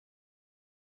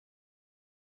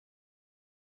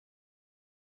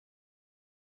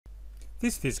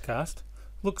This PhysCast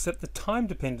looks at the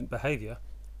time-dependent behaviour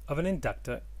of an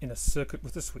inductor in a circuit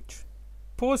with a switch.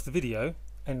 Pause the video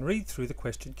and read through the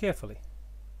question carefully.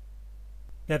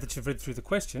 Now that you've read through the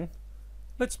question,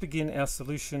 let's begin our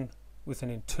solution with an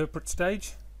interpret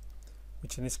stage,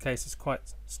 which in this case is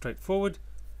quite straightforward.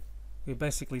 We're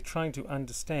basically trying to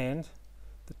understand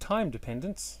the time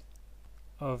dependence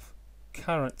of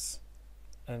currents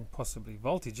and possibly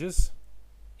voltages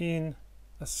in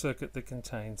a circuit that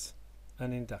contains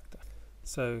an inductor.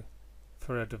 So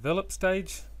for our develop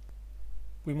stage,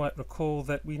 we might recall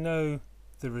that we know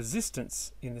the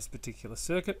resistance in this particular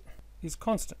circuit is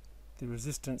constant. The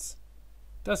resistance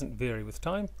doesn't vary with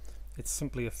time. It's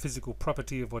simply a physical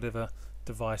property of whatever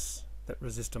device that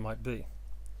resistor might be.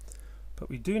 But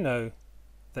we do know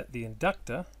that the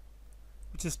inductor,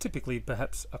 which is typically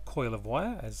perhaps a coil of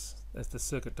wire, as the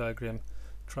circuit diagram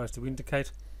tries to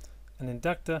indicate, an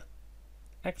inductor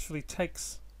actually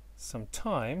takes some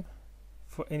time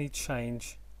for any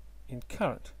change in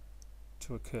current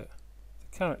to occur.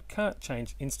 The current can't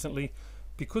change instantly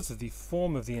because of the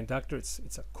form of the inductor. It's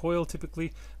a coil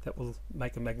typically that will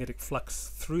make a magnetic flux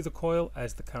through the coil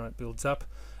as the current builds up,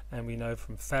 and we know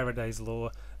from Faraday's law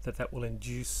that that will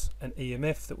induce an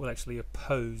EMF that will actually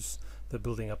oppose the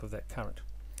building up of that current.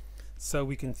 So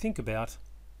we can think about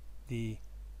the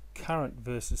current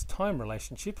versus time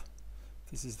relationship.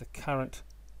 This is the current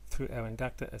through our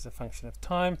inductor as a function of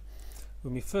time.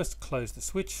 When we first close the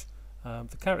switch,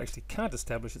 the current actually can't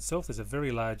establish itself. There's a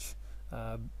very large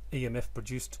EMF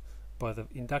produced by the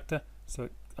inductor, so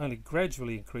it only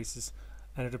gradually increases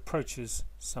and it approaches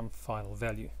some final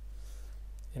value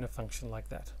in a function like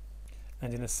that.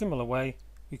 And in a similar way,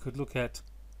 we could look at,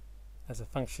 as a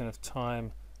function of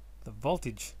time, the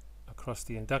voltage across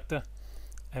the inductor,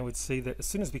 and we'd see that as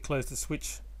soon as we close the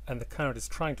switch and the current is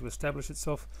trying to establish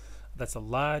itself, that's a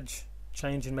large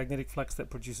change in magnetic flux that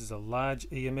produces a large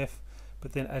EMF,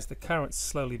 but then as the current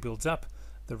slowly builds up,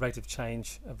 the rate of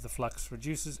change of the flux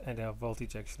reduces and our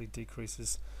voltage actually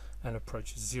decreases and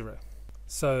approaches zero.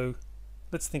 So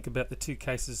let's think about the two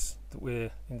cases that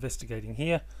we're investigating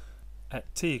here.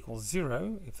 At t equals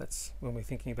 0, if that's when we're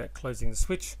thinking about closing the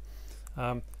switch,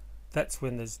 that's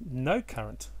when there's no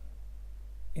current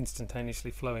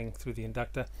instantaneously flowing through the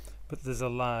inductor, but there's a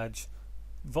large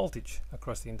voltage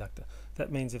across the inductor.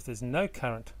 That means if there's no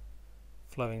current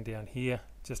flowing down here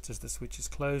just as the switch is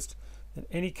closed, then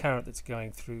any current that's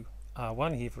going through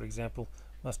R1 here, for example,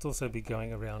 must also be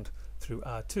going around through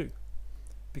R2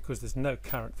 because there's no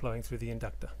current flowing through the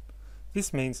inductor.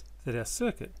 This means that our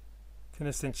circuit can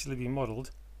essentially be modeled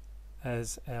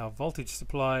as our voltage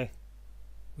supply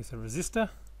with a resistor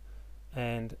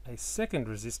and a second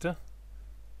resistor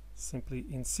simply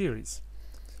in series,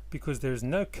 because there is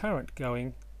no current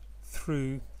going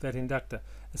through that inductor.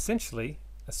 Essentially,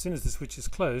 as soon as the switch is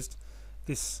closed,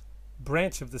 this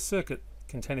branch of the circuit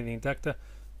containing the inductor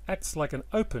acts like an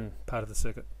open part of the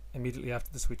circuit immediately after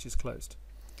the switch is closed.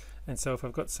 And so if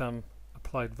I've got some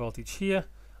applied voltage here,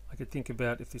 I could think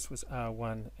about if this was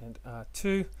R1 and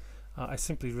R2, I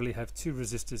simply really have two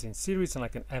resistors in series, and I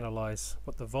can analyze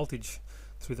what the voltage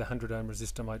through the 100 ohm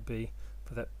resistor might be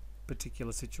for that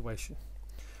particular situation.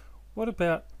 What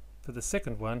about for the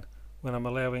second one, when I'm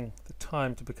allowing the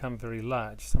time to become very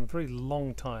large, some very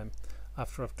long time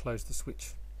after I've closed the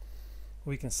switch?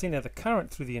 We can see now the current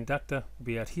through the inductor will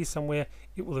be out here somewhere.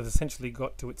 It will have essentially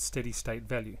got to its steady state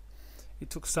value.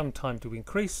 It took some time to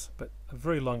increase, but a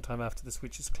very long time after the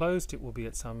switch is closed, it will be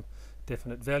at some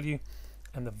definite value,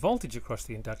 and the voltage across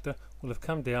the inductor will have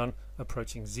come down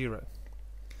approaching zero.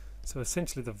 So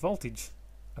essentially the voltage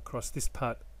across this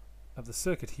part of the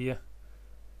circuit here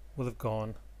will have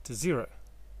gone to zero.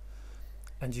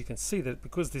 And you can see that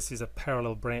because this is a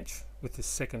parallel branch with this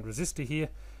second resistor here,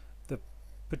 the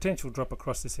potential drop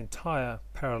across this entire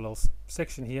parallel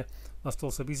section here must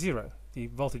also be zero. The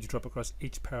voltage drop across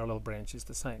each parallel branch is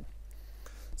the same.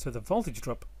 So the voltage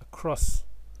drop across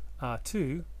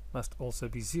R2 must also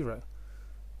be zero,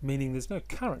 meaning there's no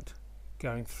current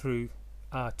going through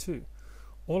R2.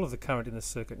 All of the current in the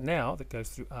circuit now that goes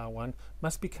through R1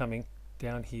 must be coming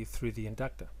down here through the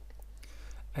inductor.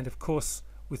 And of course,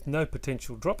 with no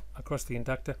potential drop across the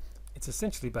inductor, it's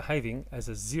essentially behaving as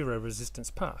a zero resistance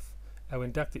path. Our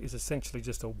inductor is essentially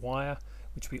just a wire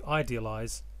which we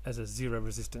idealize as a zero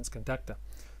resistance conductor.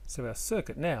 So our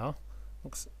circuit now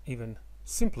looks even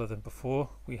simpler than before.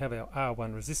 We have our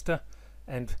R1 resistor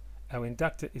and our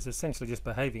inductor is essentially just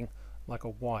behaving like a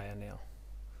wire now.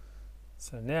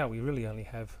 So now we really only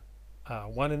have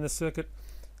R1 in the circuit,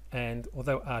 and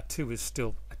although R2 is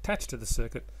still attached to the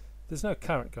circuit, there's no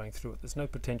current going through it. There's no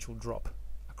potential drop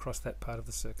across that part of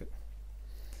the circuit.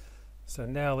 So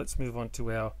now let's move on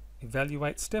to our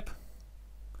evaluate step.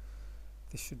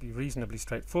 This should be reasonably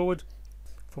straightforward.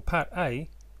 For part A,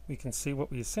 we can see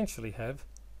what we essentially have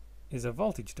is a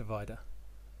voltage divider.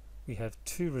 We have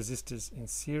two resistors in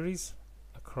series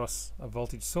across a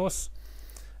voltage source,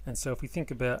 and so if we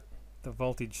think about the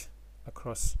voltage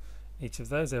across each of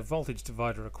those, our voltage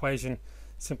divider equation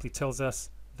simply tells us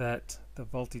that the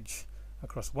voltage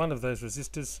across one of those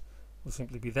resistors will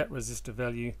simply be that resistor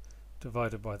value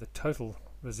divided by the total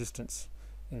resistance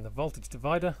in the voltage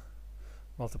divider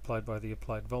multiplied by the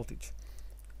applied voltage,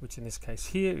 which in this case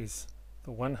here is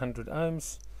the 100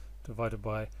 ohms divided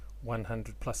by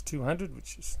 100 plus 200,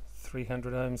 which is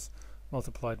 300 ohms,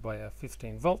 multiplied by our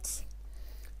 15 volts,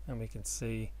 and we can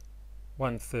see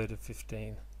 1/3 of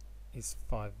 15 is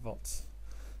 5 volts.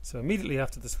 So immediately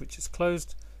after the switch is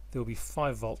closed, there will be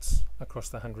 5 volts across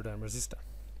the 100 ohm resistor.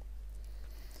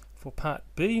 For part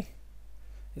B,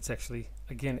 it's actually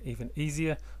again even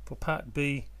easier. For part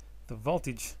B, the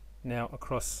voltage now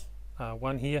across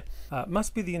R1 here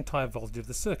must be the entire voltage of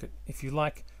the circuit. If you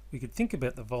like, we could think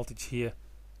about the voltage here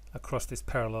across this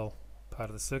parallel part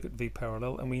of the circuit, V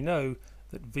parallel, and we know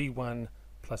that V1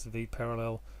 plus V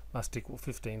parallel must equal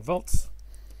 15 volts.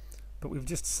 But we've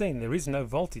just seen there is no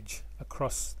voltage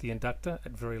across the inductor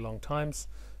at very long times,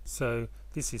 so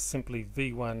this is simply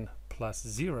V1 plus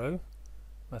 0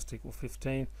 must equal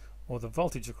 15, or the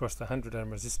voltage across the 100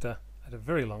 ohm resistor at a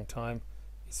very long time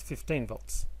is 15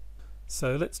 volts.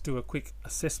 So let's do a quick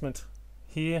assessment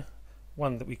here.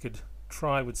 One that we could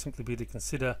try would simply be to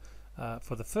consider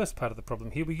for the first part of the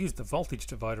problem here, we use the voltage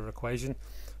divider equation,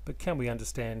 but can we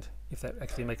understand if that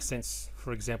actually makes sense,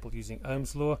 for example, using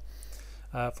Ohm's law?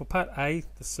 For part A,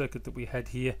 the circuit that we had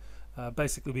here,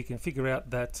 basically we can figure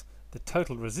out that the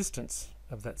total resistance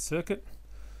of that circuit,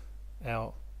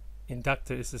 our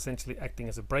inductor is essentially acting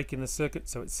as a brake in the circuit,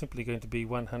 so it's simply going to be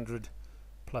 100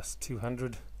 plus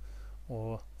 200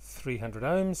 or 300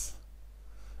 ohms,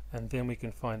 and then we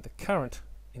can find the current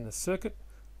in the circuit,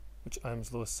 which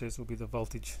Ohm's law says will be the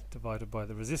voltage divided by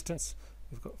the resistance.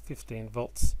 We've got 15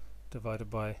 volts divided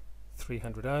by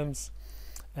 300 ohms,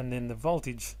 and then the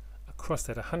voltage across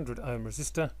that 100 ohm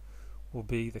resistor will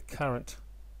be the current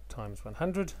times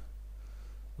 100,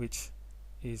 which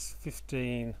is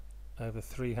 15 over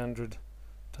 300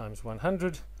 times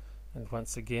 100, and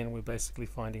once again we're basically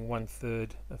finding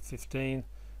 1/3 of 15,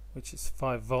 which is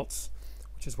 5 volts,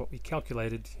 which is what we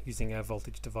calculated using our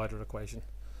voltage divider equation.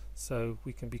 So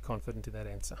we can be confident in that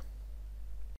answer.